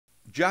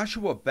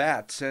Joshua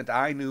Batt sent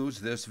iNewZ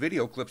this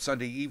video clip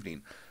Sunday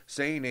evening,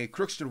 saying a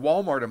Crookston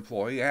Walmart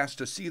employee asked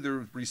to see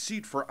the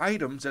receipt for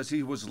items as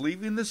he was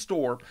leaving the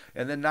store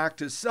and then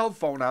knocked his cell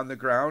phone on the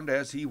ground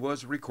as he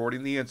was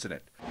recording the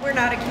incident. We're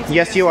not accusing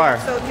Yes, you are.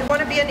 So if you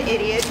want to be an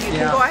idiot, you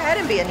can go ahead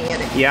and be an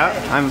idiot. Yeah,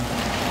 I'm.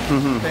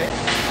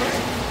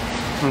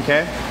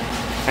 Okay.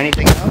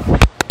 Anything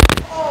else?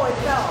 Oh, it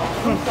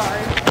fell. I'm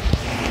sorry.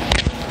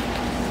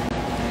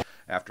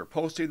 After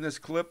posting this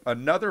clip,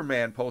 another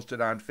man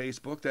posted on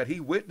Facebook that he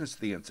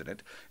witnessed the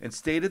incident and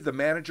stated the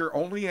manager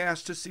only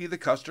asked to see the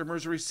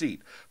customer's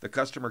receipt. The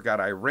customer got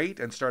irate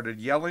and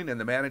started yelling, and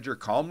the manager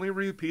calmly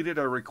repeated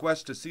a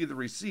request to see the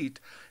receipt,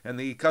 and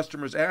the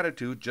customer's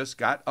attitude just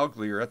got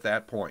uglier at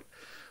that point.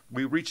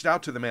 We reached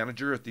out to the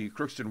manager at the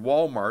Crookston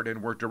Walmart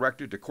and were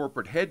directed to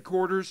corporate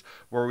headquarters,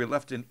 where we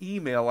left an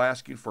email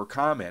asking for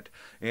comment,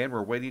 and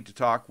we're waiting to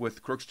talk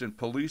with Crookston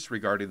Police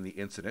regarding the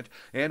incident,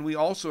 and we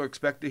also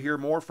expect to hear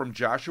more from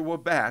Joshua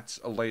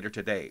Batts later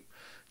today.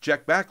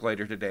 Check back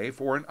later today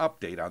for an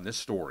update on this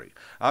story.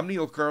 I'm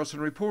Neil Carlson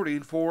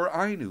reporting for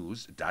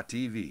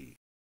iNewZ.TV.